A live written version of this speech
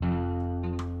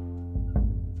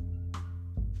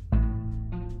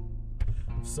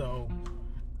So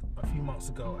a few months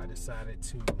ago, I decided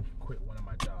to quit one of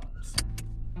my jobs.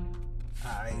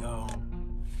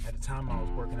 At the time, I was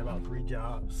working about 3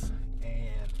 jobs,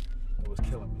 and it was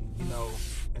killing me. You know,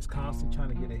 it's constant trying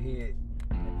to get ahead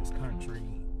in this country,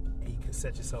 and you can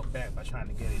set yourself back by trying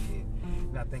to get ahead.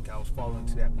 And I think I was falling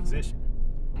into that position.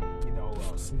 You know,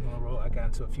 I was sleeping on the road. I got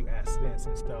into a few accidents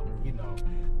and stuff, you know,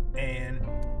 and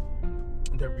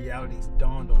the realities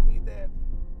dawned on me that,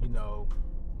 you know,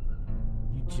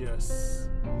 you just,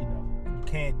 you know, you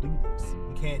can't do this.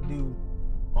 You can't do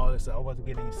all this. I wasn't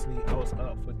getting any sleep. I was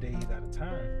up for days at a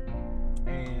time.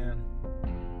 And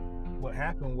what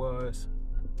happened was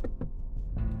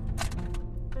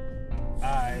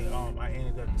I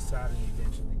ended up deciding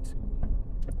eventually to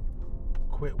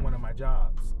quit one of my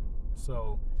jobs.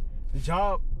 So the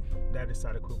job that I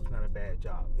decided to quit was not a bad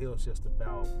job. It was just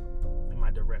about in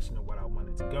my direction of what I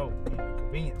wanted to go and the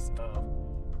convenience of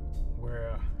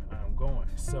where I'm going.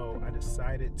 So I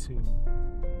decided to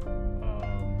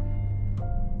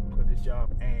quit this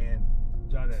job, and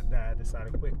the job that I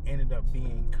decided to quit ended up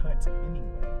being cut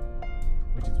anyway,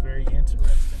 which is very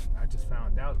interesting. I just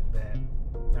found out that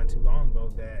not too long ago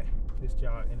that this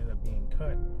job ended up being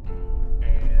cut,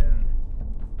 and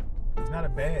it's not a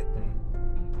bad thing,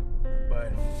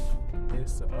 but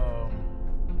it's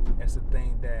a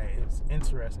thing that is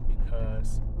interesting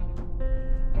because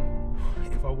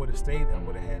if I would have stayed there, I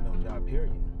would have had no job,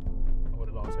 period. I would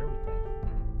have lost everything.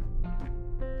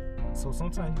 So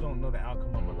sometimes you don't know the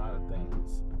outcome of a lot of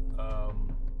things.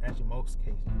 Actually, most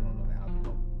cases you don't know the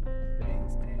outcome of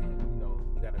things, and you know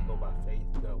you got to go by faith,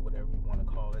 go whatever you want to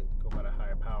call it, go by the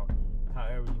higher power,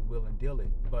 however you will and deal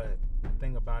it. But the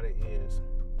thing about it is,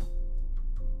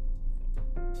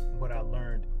 what I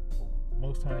learned,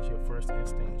 most times your first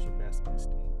instinct is your best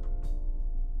instinct.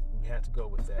 You have to go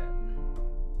with that.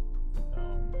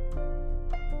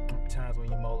 Times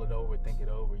when you mull it over, think it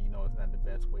over, you know it's not the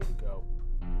best way to go.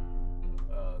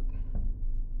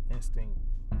 Instinct,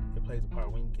 it plays a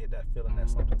part when you get that feeling that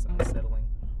something's unsettling,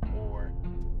 or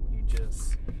you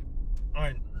just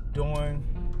aren't doing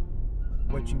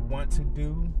what you want to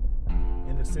do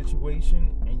in the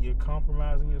situation, and you're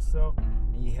compromising yourself,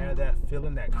 and you have that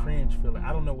feeling, that cringe feeling.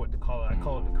 I don't know what to call it. I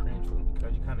call it the cringe feeling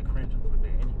because you kind of cringe a little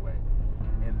bit anyway,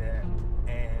 and that,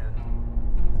 and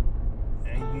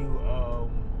you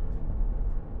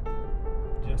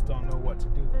just don't know what to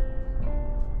do.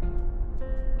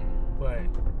 But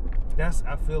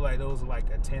I feel like those are like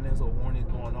antennas or warnings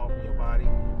going off in your body,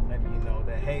 letting you know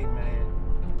that, hey man,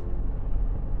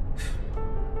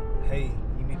 hey,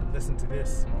 you need to listen to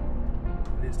this.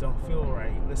 This don't feel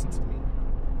right. Listen to me.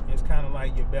 It's kind of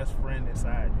like your best friend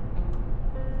inside you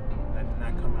that did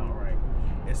not come out right.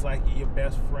 It's like your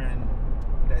best friend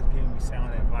that's giving you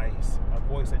sound advice, a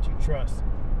voice that you trust.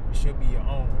 It should be your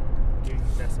own, giving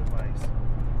you best advice.